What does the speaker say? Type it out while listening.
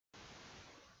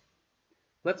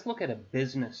Let's look at a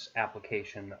business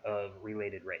application of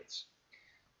related rates.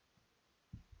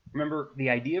 Remember,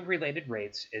 the idea of related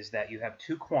rates is that you have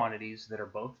two quantities that are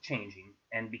both changing,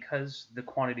 and because the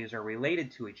quantities are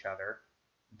related to each other,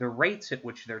 the rates at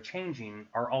which they're changing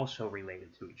are also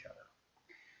related to each other.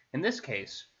 In this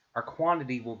case, our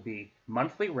quantity will be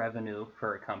monthly revenue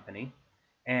for a company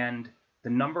and the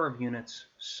number of units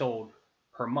sold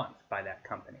per month by that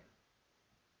company.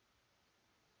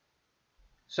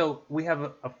 So we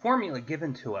have a formula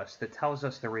given to us that tells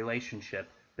us the relationship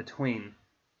between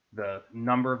the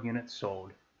number of units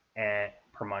sold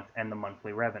per month and the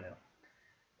monthly revenue.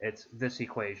 It's this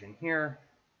equation here,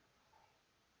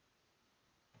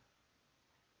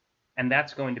 and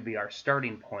that's going to be our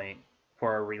starting point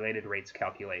for our related rates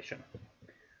calculation.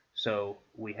 So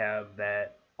we have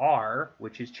that R,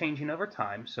 which is changing over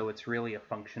time, so it's really a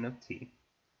function of t,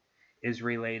 is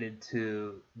related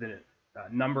to the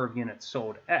number of units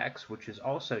sold x, which is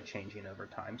also changing over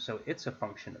time, so it's a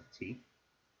function of t.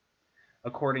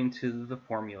 According to the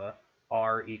formula,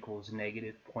 r equals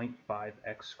negative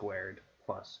 0.5x squared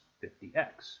plus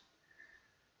 50x.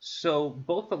 So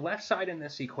both the left side in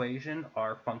this equation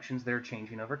are functions that are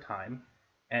changing over time,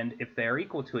 and if they are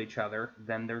equal to each other,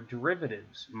 then their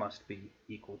derivatives must be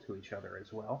equal to each other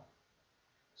as well.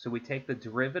 So we take the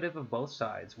derivative of both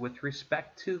sides with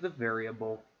respect to the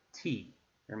variable t.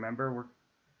 Remember, we're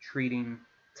treating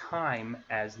time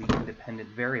as the independent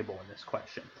variable in this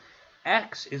question.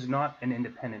 X is not an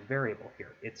independent variable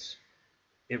here.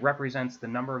 It represents the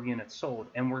number of units sold,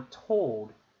 and we're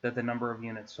told that the number of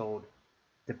units sold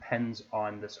depends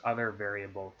on this other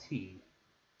variable t,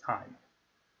 time.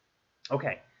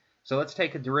 Okay, so let's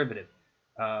take a derivative.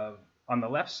 On the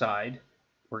left side,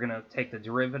 we're going to take the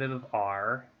derivative of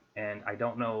r, and I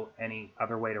don't know any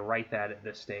other way to write that at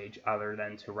this stage other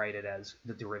than to write it as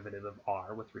the derivative of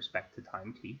r with respect to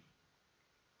time t.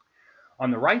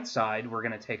 On the right side, we're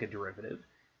going to take a derivative,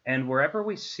 and wherever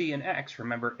we see an x,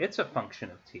 remember, it's a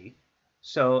function of t.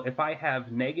 So if I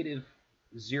have negative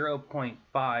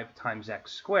 0.5 times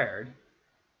x squared,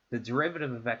 the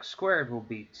derivative of x squared will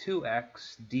be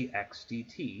 2x dx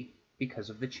dt because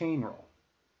of the chain rule,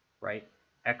 right?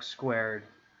 X squared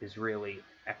is really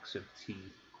x of t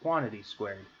quantity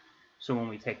squared. So when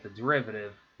we take the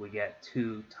derivative, we get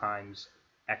 2 times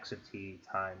x of t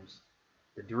times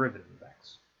the derivative of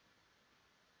x.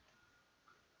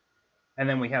 And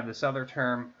then we have this other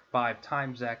term, 5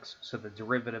 times x, so the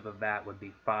derivative of that would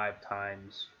be 5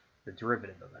 times the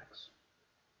derivative of x.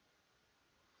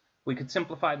 We could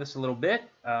simplify this a little bit.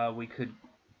 We could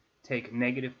take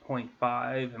negative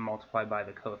 0.5 and multiply by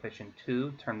the coefficient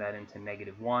 2, turn that into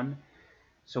negative 1.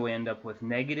 So we end up with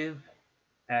negative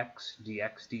x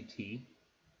dx dt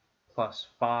plus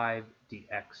 5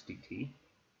 dx dt.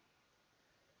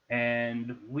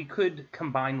 And we could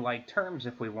combine like terms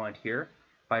if we want here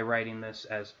by writing this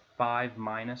as 5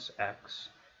 minus x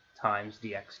times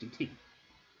dx dt.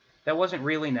 That wasn't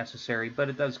really necessary, but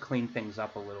it does clean things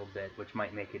up a little bit, which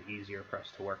might make it easier for us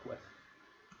to work with.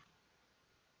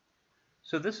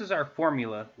 So this is our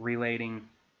formula relating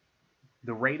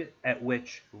the rate at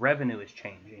which revenue is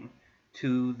changing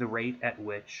to the rate at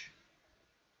which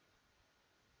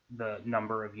the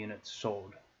number of units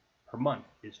sold per month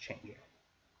is changing.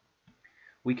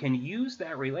 We can use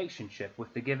that relationship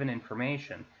with the given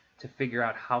information to figure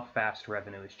out how fast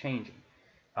revenue is changing.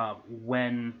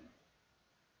 When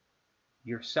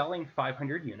you're selling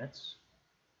 500 units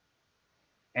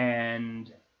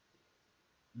and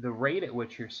the rate at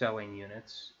which you're selling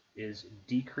units is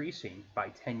decreasing by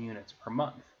 10 units per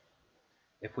month,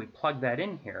 if we plug that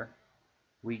in here,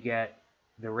 we get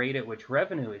the rate at which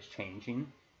revenue is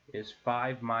changing is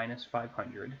 5 minus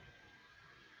 500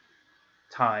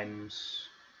 times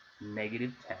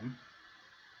negative 10.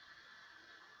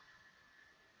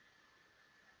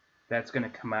 That's going to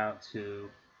come out to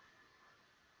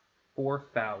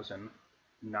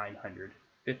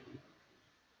 4,950.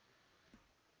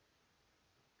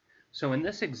 So in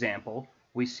this example,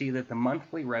 we see that the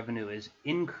monthly revenue is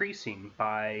increasing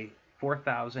by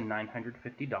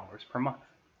 $4,950 per month.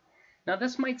 Now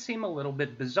this might seem a little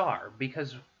bit bizarre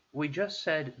because we just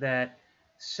said that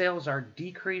sales are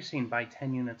decreasing by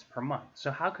 10 units per month. So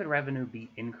how could revenue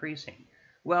be increasing?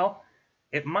 Well,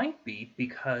 it might be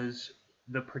because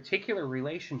the particular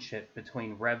relationship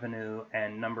between revenue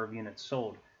and number of units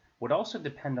sold would also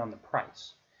depend on the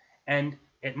price. And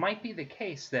it might be the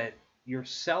case that you're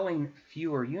selling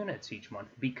fewer units each month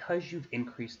because you've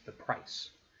increased the price.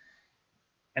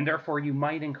 And therefore, you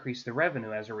might increase the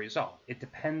revenue as a result. It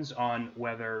depends on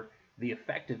whether the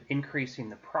effect of increasing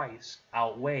the price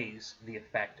outweighs the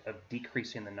effect of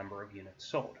decreasing the number of units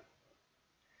sold.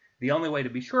 The only way to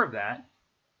be sure of that,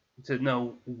 to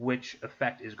know which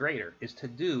effect is greater, is to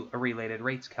do a related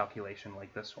rates calculation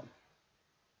like this one.